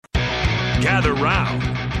Gather round.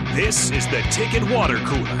 This is the Ticket Water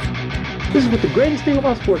Cooler. This is what the greatest thing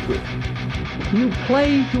about sports is. You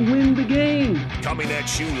play to win the game. Coming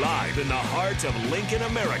at you live in the heart of Lincoln,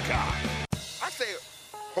 America. I say,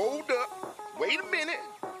 hold up, wait a minute,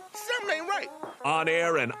 something ain't right. On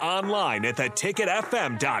air and online at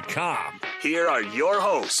theticketfm.com. Here are your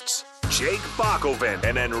hosts, Jake Bakoven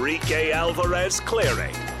and Enrique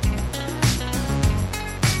Alvarez-Clary.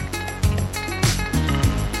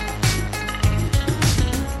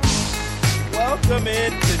 Welcome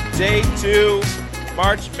in to day 2,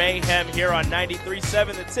 March Mayhem here on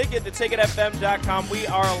 93.7 The Ticket, theticketfm.com. We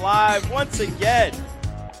are live once again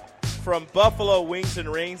from Buffalo Wings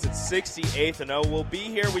and Rings at 68th and O. We'll be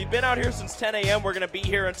here. We've been out here since 10 a.m. We're going to be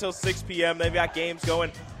here until 6 p.m. They've got games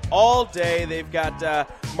going all day. They've got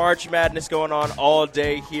March Madness going on all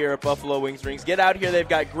day here at Buffalo Wings and Rings. Get out here. They've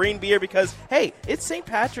got green beer because, hey, it's St.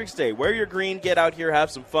 Patrick's Day. Wear your green. Get out here.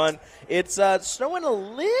 Have some fun. It's snowing a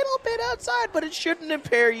little bit outside, but it shouldn't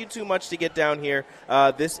impair you too much to get down here.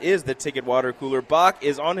 This is the Ticket Water Cooler. Bach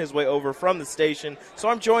is on his way over from the station, so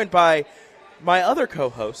I'm joined by my other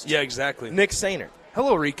co-host. Yeah, exactly. Nick Sainer.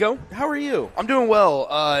 Hello, Rico. How are you? I'm doing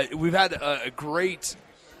well. We've had a great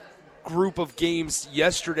group of games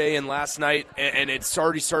yesterday and last night, and it's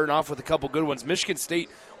already starting off with a couple good ones. Michigan State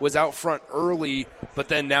was out front early, but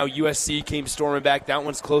then now USC came storming back. That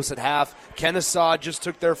one's close at half. Kennesaw just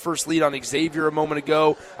took their first lead on Xavier a moment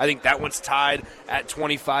ago. I think that one's tied at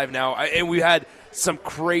 25 now. And we had some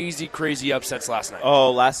crazy, crazy upsets last night.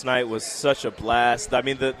 Oh, last night was such a blast. I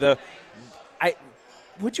mean,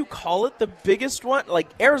 would you call it the biggest one? Like,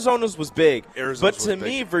 Arizona's was big, but to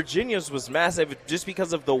me, Virginia's was massive just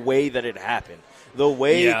because of the way that it happened. The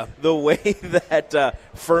way that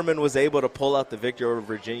Furman was able to pull out the victory over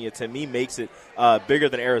Virginia, to me, makes it bigger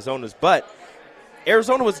than Arizona's. But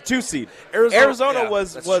Arizona was a 2 seed. Arizona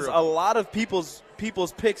was a lot of people's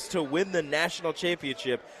picks to win the national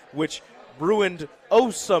championship, which ruined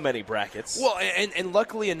so many brackets. Well, and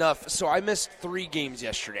luckily enough, so I missed 3 games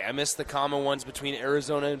yesterday. I missed the common ones between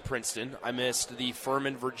Arizona and Princeton. I missed the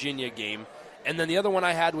Furman-Virginia game. And then the other one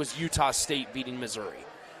I had was Utah State beating Missouri.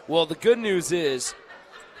 Well, the good news is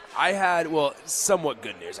somewhat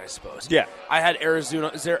good news, I suppose. Yeah. I had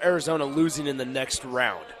Arizona losing in the next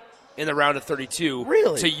round. In the round of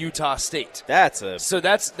 32 to Utah State. That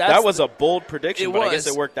was a bold prediction, but I guess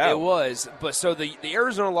it worked out. It was. But so the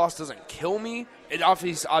Arizona loss doesn't kill me. It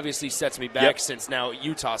obviously sets me back since now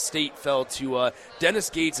Utah State fell to Dennis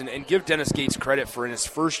Gates, and give Dennis Gates credit for in his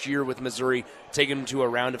first year with Missouri taking him to a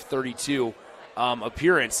round of 32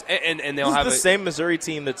 appearance. And they'll have the same Missouri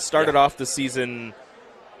team that started off the season,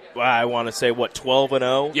 I want to say,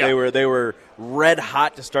 12-0? Yeah. They were red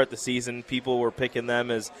hot to start the season. People were picking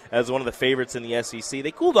them as one of the favorites in the SEC.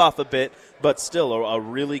 They cooled off a bit, but still a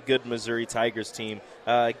really good Missouri Tigers team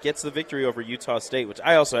gets the victory over Utah State, which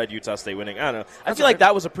I also had Utah State winning. I don't know. I feel like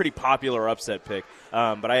that was a pretty popular upset pick,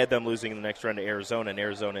 but I had them losing in the next round to Arizona, and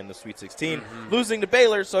Arizona in the Sweet 16, losing to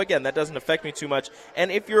Baylor. So, again, that doesn't affect me too much.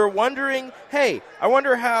 And if you're wondering, hey, I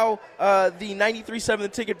wonder how the 93.7 The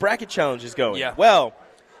Ticket Bracket Challenge is going. Yeah. Well,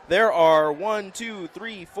 there are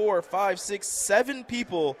 7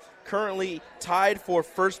 people currently tied for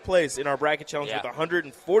first place in our bracket challenge with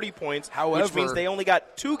 140 points, which means they only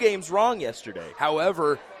got 2 games wrong yesterday.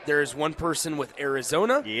 However, there's one person with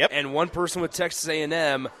Arizona and one person with Texas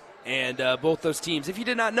A&M, and both those teams, if you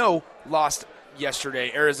did not know, lost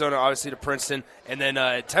yesterday. Arizona, obviously, to Princeton, and then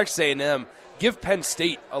Texas A&M. Give Penn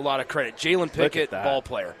State a lot of credit. Jalen Pickett, ball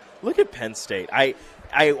player. Look at Penn State.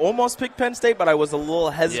 I almost picked Penn State, but I was a little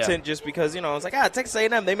hesitant just because, I was like, Texas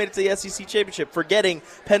A&M, they made it to the SEC Championship, forgetting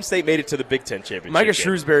Penn State made it to the Big Ten Championship. Micah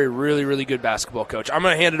Shrewsbury, really, really good basketball coach. I'm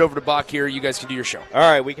going to hand it over to Bach here. You guys can do your show. All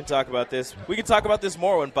right, we can talk about this. We can talk about this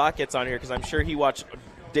more when Bach gets on here because I'm sure he watched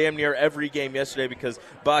damn near every game yesterday because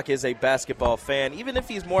Bach is a basketball fan. Even if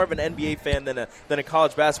he's more of an NBA fan than a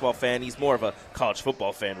college basketball fan, he's more of a college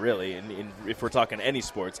football fan, really, if we're talking any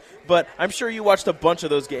sports. But I'm sure you watched a bunch of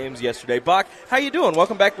those games yesterday. Bach, how you doing?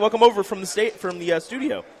 Welcome back. Welcome over from the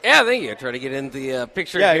studio. Yeah, thank you. I try to get into the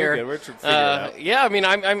picture here. You're good. We're figuring it out. Yeah, I mean,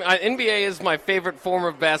 NBA is my favorite form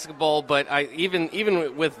of basketball, but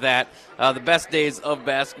even with that, the best days of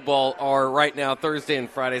basketball are right now, Thursday and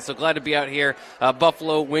Friday. So glad to be out here.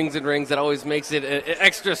 Buffalo Wings and Rings. That always makes it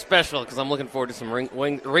extra special because I'm looking forward to some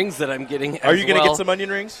rings that I'm getting. Are you going to get some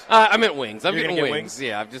onion rings? I meant wings. I'm getting wings.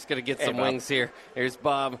 Yeah, I'm just going to get some wings here. Here's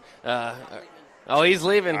Bob. He's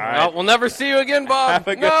leaving. Right. We'll never see you again, Bob. Have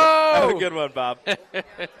a good one, Bob.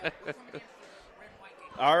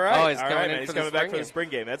 All right. Oh, he's All coming right, in man. He's for the coming back spring for the game. spring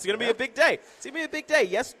game. That's going to be a big day. It's going to be a big day.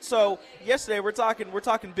 Yes. So yesterday we're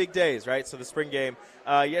talking big days, right? So the spring game.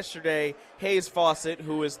 Yesterday, Hayes Fawcett,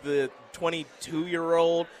 who is the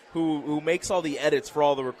 22-year-old who makes all the edits for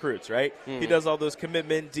all the recruits, right? He does all those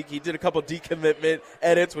commitment. He did a couple decommitment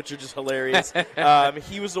edits, which are just hilarious.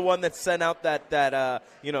 He was the one that sent out that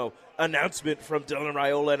announcement from Dylan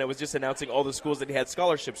Raiola, and it was just announcing all the schools that he had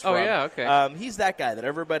scholarships from. Oh, yeah, okay. He's that guy that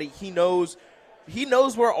everybody he knows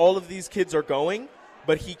where all of these kids are going,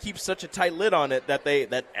 but he keeps such a tight lid on it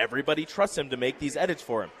that everybody trusts him to make these edits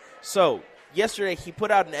for him. So yesterday he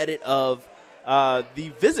put out an edit of the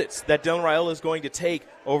visits that Dylan Raiola is going to take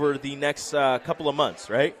over the next couple of months,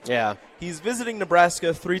 right? Yeah. He's visiting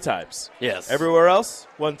Nebraska 3 times. Yes. Everywhere else,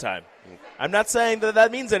 1 time. I'm not saying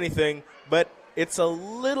that means anything, but it's a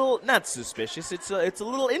little not suspicious. It's a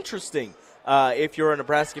little interesting if you're a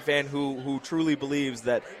Nebraska fan who truly believes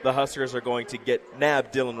that the Huskers are going to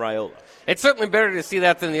nab Dylan Raiola. It's certainly better to see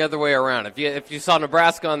that than the other way around. If you saw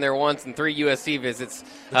Nebraska on there once and 3 USC visits,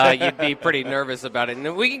 you'd be pretty nervous about it.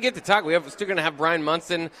 And we can get to talk. We're still going to have Brian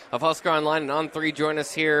Munson of Husker Online and On3 join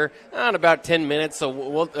us here in about 10 minutes. So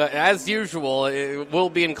we'll, as usual, we'll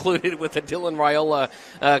be included with a Dylan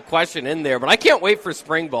Raiola question in there. But I can't wait for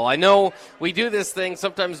spring ball. I know we do this thing.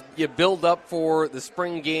 Sometimes you build up for the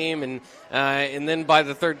spring game, and then by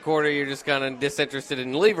the third quarter, you're just kind of disinterested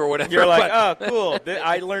and leave or whatever. You're like, oh, cool.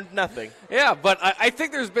 I learned nothing. Yeah, but I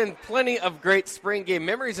think there's been plenty of great spring game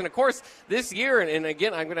memories. And, of course, this year, and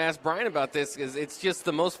again, I'm going to ask Brian about this because it's just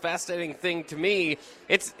the most fascinating thing to me.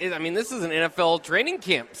 This is an NFL training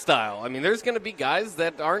camp style. I mean, there's going to be guys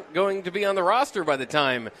that aren't going to be on the roster by the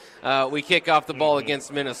time we kick off the ball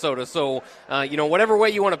against Minnesota. So, whatever way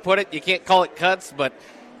you want to put it, you can't call it cuts, but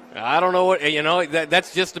I don't know what,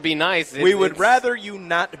 that's just to be nice. We would rather you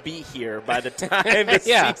not be here by the time the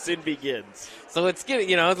season begins. So it's getting,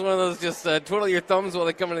 it's one of those just twiddle your thumbs while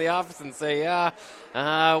they come into the office and say,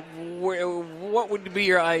 what would be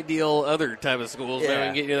your ideal other type of schools that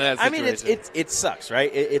would get you in that situation? I mean, it sucks, right?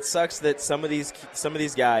 It sucks that some of these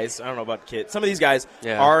guys, I don't know about kids, some of these guys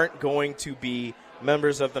aren't going to be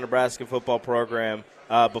members of the Nebraska football program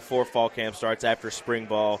before fall camp starts, after spring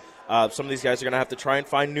ball. Some of these guys are going to have to try and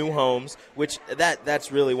find new homes, which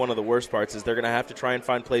that's really one of the worst parts is they're going to have to try and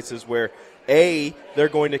find places where, A, they're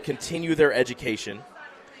going to continue their education,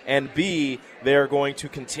 and B, they're going to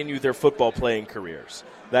continue their football playing careers.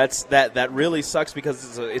 That really sucks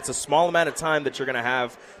because it's a small amount of time that you're going to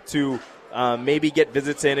have to maybe get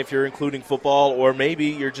visits in if you're including football, or maybe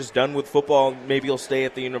you're just done with football and maybe you'll stay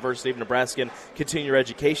at the University of Nebraska and continue your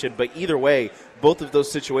education. But either way, both of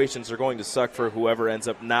those situations are going to suck for whoever ends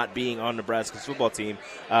up not being on Nebraska's football team.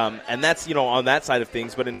 And that's, on that side of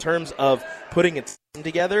things. But in terms of putting it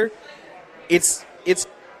together, it's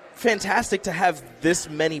fantastic to have this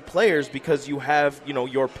many players because you have,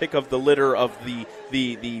 your pick of the litter of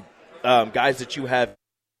the guys that you have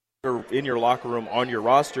in your locker room on your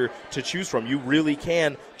roster to choose from. You really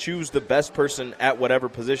can choose the best person at whatever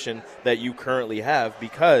position that you currently have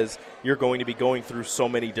because you're going to be going through so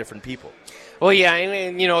many different people. Well, yeah,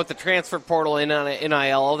 and with the transfer portal,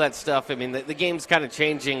 NIL, all that stuff, I mean, the game's kind of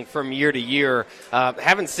changing from year to year.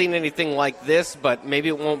 Haven't seen anything like this, but maybe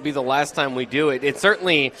it won't be the last time we do it. It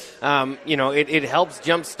certainly, it helps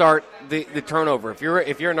jumpstart the turnover. If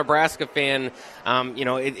you're a Nebraska fan,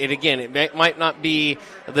 it might not be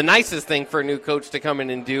the nicest thing for a new coach to come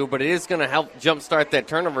in and do, but it is going to help jumpstart that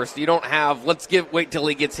turnover. So you don't have wait till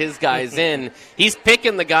he gets his guys in. He's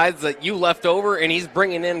picking the guys that you left over, and he's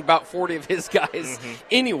bringing in about 40 of his guys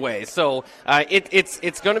anyway. So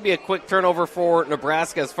it's going to be a quick turnover for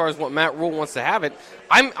Nebraska as far as what Matt Rule wants to have it.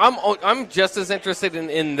 I'm just as interested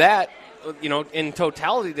in that. In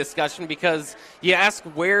totality discussion, because you ask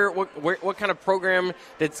what kind of program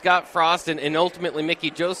did Scott Frost and ultimately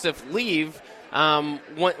Mickey Joseph leave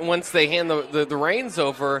once they hand the reins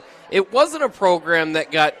over. It wasn't a program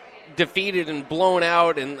that got defeated and blown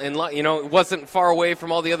out and it wasn't far away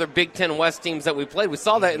from all the other Big Ten West teams that we played. We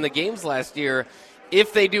saw that in the games last year.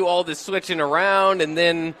 If they do all this switching around and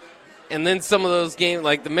then some of those games,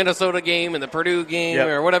 like the Minnesota game and the Purdue game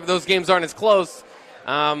or whatever, those games aren't as close,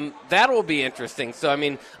 that will be interesting. So, I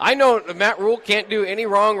mean, I know Matt Rule can't do any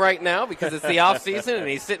wrong right now because it's the offseason and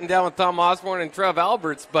he's sitting down with Tom Osborne and Trev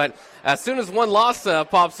Alberts. But as soon as one loss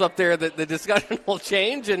pops up there, the discussion will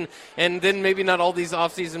change, and then maybe not all these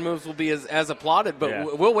offseason moves will be as applauded.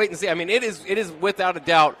 But we'll wait and see. I mean, it is without a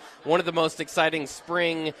doubt one of the most exciting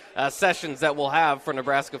spring sessions that we'll have for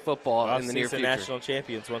Nebraska football in the near future. National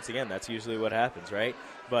champions once again. That's usually what happens, right?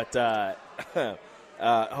 But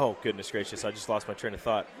Oh, goodness gracious. I just lost my train of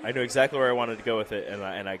thought. I knew exactly where I wanted to go with it, and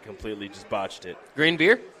I completely just botched it. Green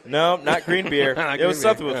beer? No, not green beer. It was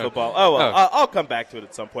something with football. Oh, well, I'll come back to it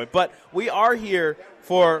at some point. But we are here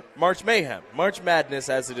for March Mayhem. March Madness,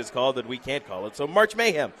 as it is called, that we can't call it. So March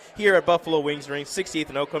Mayhem here at Buffalo Wings Ring, 68th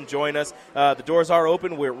and O. Come join us. The doors are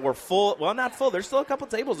open. We're full. Well, not full. There's still a couple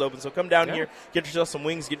tables open. So come down here, get yourself some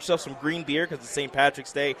wings, get yourself some green beer because it's St.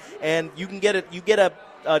 Patrick's Day. And you can get it. You get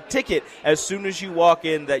a ticket as soon as you walk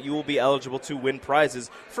in that you will be eligible to win prizes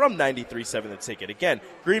from 93.7 The Ticket. Again,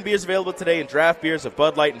 green beer is available today in draft beers of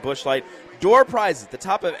Bud Light and Busch Light. Door prizes, the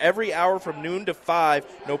top of every hour from noon to 5.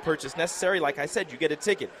 No purchase necessary. Like I said, you get a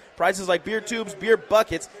ticket. Prizes like beer tubes, beer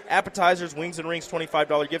buckets, appetizers, wings and rings,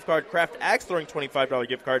 $25 gift card, craft axe throwing $25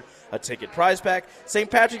 gift card, a ticket prize pack, St.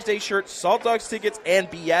 Patrick's Day shirts, Salt Dogs tickets, and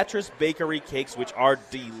Beatrice Bakery cakes, which are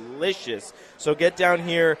delicious. So get down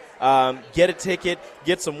here, get a ticket,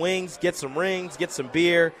 get some wings, get some rings, get some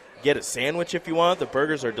beer. Get a sandwich if you want. The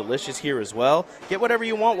burgers are delicious here as well. Get whatever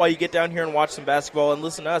you want while you get down here and watch some basketball and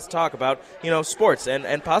listen to us talk about, sports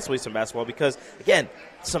and possibly some basketball because, again,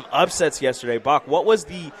 some upsets yesterday. Bach, what was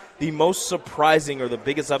the most surprising or the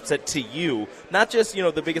biggest upset to you? Not just,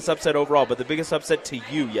 the biggest upset overall, but the biggest upset to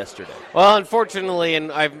you yesterday. Well, unfortunately,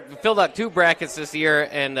 and I've filled out 2 brackets this year,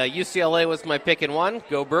 and UCLA was my pick in one.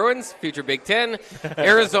 Go Bruins, future Big Ten.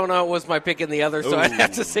 Arizona was my pick in the other, so I'd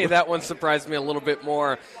have to say that one surprised me a little bit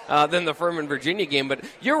more than the Furman-Virginia game. But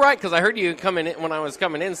you're right, because I heard you coming in when I was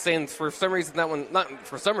coming in saying for some reason that one, not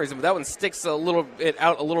for some reason, but that one sticks a little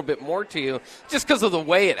bit more to you just because of the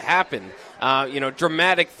way it happened.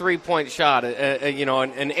 Dramatic 3-point shot,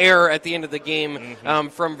 an error at the end of the game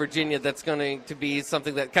from Virginia that's going to be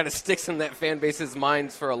something that kind of sticks in that fan base's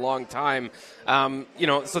minds for a long time.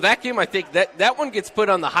 So that game, I think that one gets put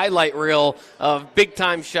on the highlight reel of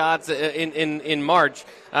big-time shots in March.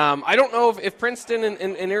 I don't know if Princeton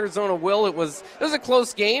and Arizona will. It was a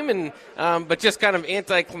close game, but just kind of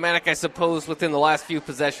anticlimactic, I suppose, within the last few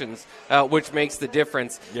possessions, which makes the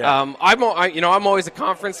difference. Yeah. I'm always a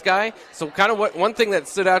conference guy, so kind of one thing that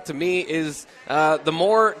stood out to me is the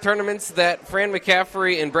more tournaments that Fran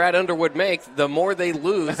McCaffrey and Brad Underwood make, the more they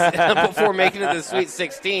lose before making it to the Sweet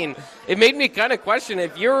 16. It made me kind of question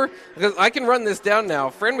because I can run this down now.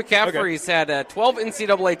 Fran McCaffrey's had 12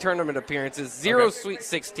 NCAA tournament appearances, 0 Sweet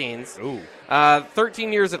 16s. Ooh.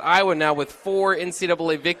 13 years at Iowa now with 4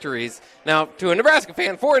 NCAA victories. Now, to a Nebraska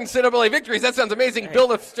fan, 4 NCAA victories, that sounds amazing. Hey,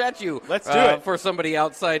 build a statue Let's do it. For somebody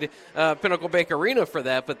outside Pinnacle Bank Arena for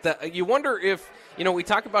that. But you wonder if, we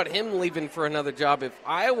talk about him leaving for another job, if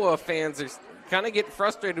Iowa fans are kind of getting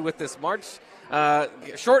frustrated with this March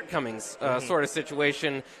shortcomings sort of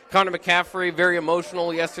situation. Connor McCaffrey, very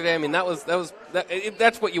emotional yesterday. I mean,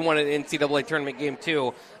 that's what you want in an NCAA tournament game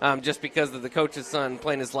too, just because of the coach's son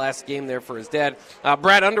playing his last game there for his dad.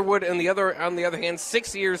 Brad Underwood, on the other hand,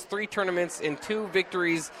 6 years, 3 tournaments, and 2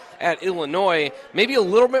 victories at Illinois. Maybe a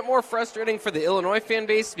little bit more frustrating for the Illinois fan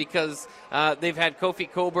base because they've had Kofi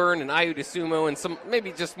Coburn and Ayu DeSumo and some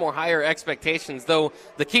maybe just more higher expectations. Though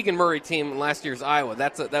the Keegan Murray team in last year's Iowa,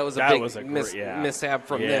 that was a big mishap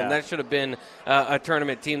from them. That should have been a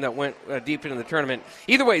tournament team that went deep into the tournament.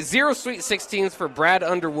 Either way, 0 Sweet 16s for Brad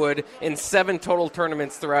Underwood in 7 total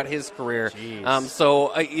tournaments throughout his career.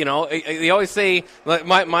 They always say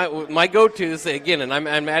my go-tos again, and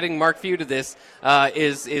I'm adding Mark Few to this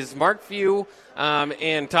is Mark Few.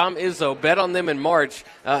 And Tom Izzo, bet on them in March.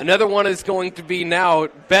 Another one is going to be now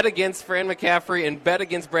bet against Fran McCaffrey and bet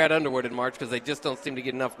against Brad Underwood in March because they just don't seem to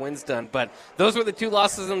get enough wins done. But those were the 2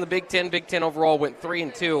 losses in the Big Ten. Big Ten overall went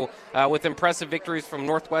 3-2 with impressive victories from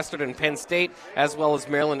Northwestern and Penn State, as well as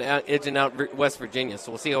Maryland edging out West Virginia.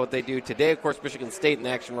 So we'll see what they do today. Of course, Michigan State in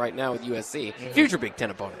action right now with USC, future Big Ten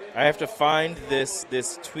opponent. I have to find this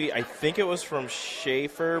tweet. I think it was from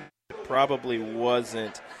Schaefer. It probably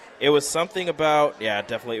wasn't. It was something about,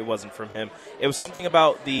 definitely it wasn't from him. It was something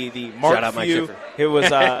about the Mark shout out Few. Mike Schaefer. It was,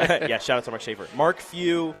 shout out to Mark Schaefer. Mark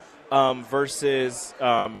Few versus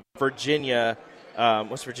Virginia.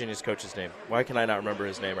 What's Virginia's coach's name? Why can I not remember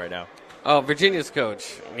his name right now? Oh, Virginia's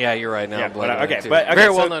coach. Yeah, you're right now.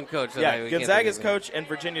 Very well-known coach. Gonzaga's coach and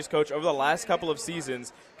Virginia's coach over the last couple of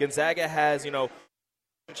seasons. Gonzaga has,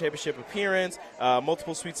 championship appearance,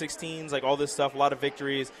 multiple Sweet 16s, like all this stuff, a lot of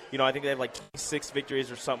victories. I think they have like 26 victories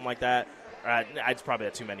or something like that. It's probably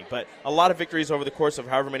not too many, but a lot of victories over the course of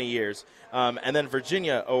however many years. And then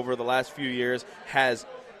Virginia over the last few years has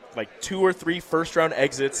like 2 or 3 first-round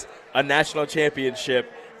exits, a national championship,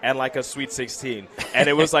 and like a Sweet 16. And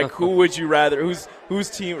it was like, whose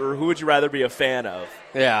team, or who would you rather be a fan of?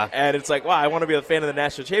 Yeah. And it's like, wow, I want to be a fan of the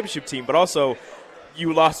national championship team, but also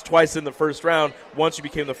you lost twice in the first round. Once you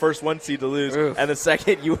became the first 1 seed to lose, and the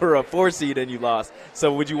second you were a 4 seed and you lost.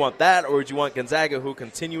 So would you want that, or would you want Gonzaga, who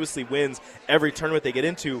continuously wins every tournament they get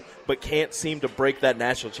into but can't seem to break that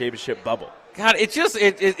national championship bubble? God,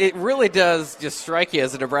 it really does just strike you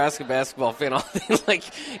as a Nebraska basketball fan. Like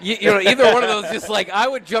you know, either one of those, just like I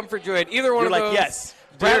would jump for joy at either one You're of like, those. yes.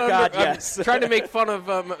 Brad Dear God, yes. Trying to make fun of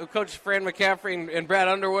Coach Fran McCaffrey and Brad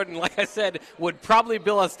Underwood, and like I said, would probably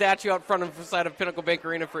build a statue out front of the side of Pinnacle Bank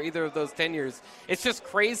Arena for either of those tenures. It's just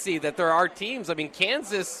crazy that there are teams. I mean,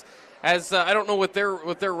 Kansas has I don't know what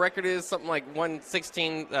their record is, something like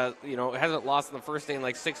 116. Hasn't lost in the first day in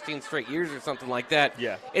like 16 straight years or something like that.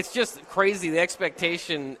 Yeah, it's just crazy the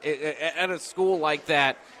expectation at a school like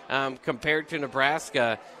that compared to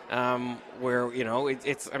Nebraska. Where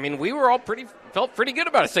it's. I mean, we were all felt pretty good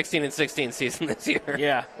about a 16-16 season this year.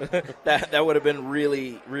 Yeah, that would have been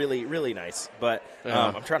really, really, really nice. But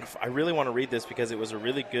I really want to read this because it was a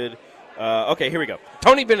really good. Okay, here we go.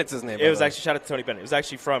 Tony Bennett's his name. It was actually shout out to Tony Bennett. It was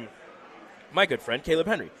actually from my good friend Caleb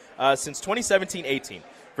Henry. Since 2017-18,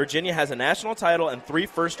 Virginia has a national title and 3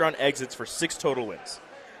 first-round exits for 6 total wins.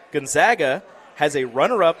 Gonzaga has a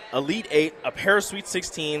runner-up, Elite 8, a pair of Sweet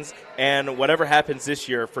 16s, and whatever happens this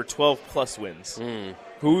year for 12-plus wins.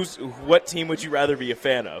 What team would you rather be a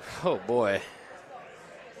fan of? Oh, boy.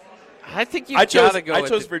 I think you've got to go I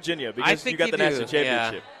chose Virginia because you got the national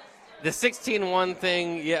championship. Yeah. The 16-1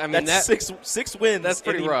 thing, yeah, I mean that's six wins that's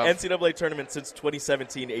pretty in the rough. NCAA tournament since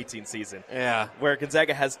 2017-18 season. Yeah. Where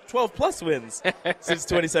Gonzaga has 12-plus wins since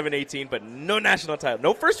 2017-18, but no national title.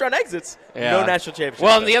 No first-round exits, no national championship.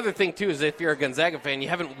 Well, and the other thing, too, is if you're a Gonzaga fan, you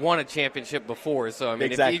haven't won a championship before. So, I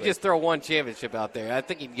mean, if you just throw one championship out there, I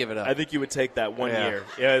think you'd give it up. I think you would take that 1 year.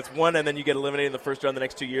 Yeah, it's one, and then you get eliminated in the first round the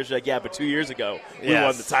next 2 years. You're like, yeah, but 2 years ago, we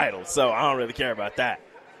won the title, so I don't really care about that.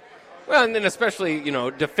 Well, and then especially,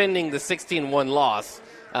 defending the 16-1 loss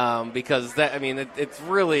because that, I mean, it's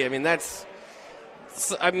really, I mean,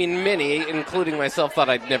 many, including myself, thought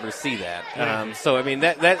I'd never see that. So, I mean,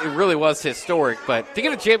 that really was historic. But to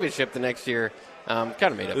get a championship the next year kind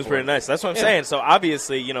of made up. It was pretty nice. That's what I'm saying. So,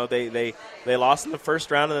 obviously, they lost in the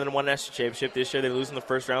first round and then won national championship. This year they lose in the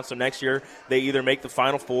first round. So, next year they either make the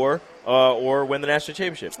Final Four or win the national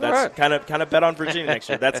championship. That's kind of bet on Virginia next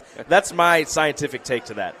year. That's my scientific take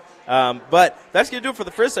to that. But that's going to do it for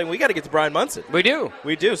the first segment. We got to get to Brian Munson. We do.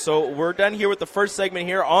 So we're done here with the first segment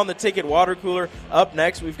here on the Ticket Water Cooler. Up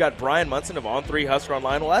next, we've got Brian Munson of On3 Husker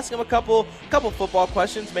Online. We'll ask him a couple football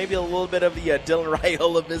questions, maybe a little bit of the Dylan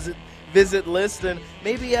Raiola visit list, and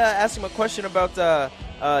maybe ask him a question about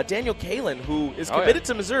Daniel Kaelin, who is committed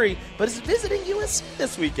to Missouri, but is visiting USC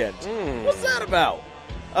this weekend. What's that about?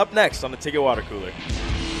 Up next on the Ticket Water Cooler.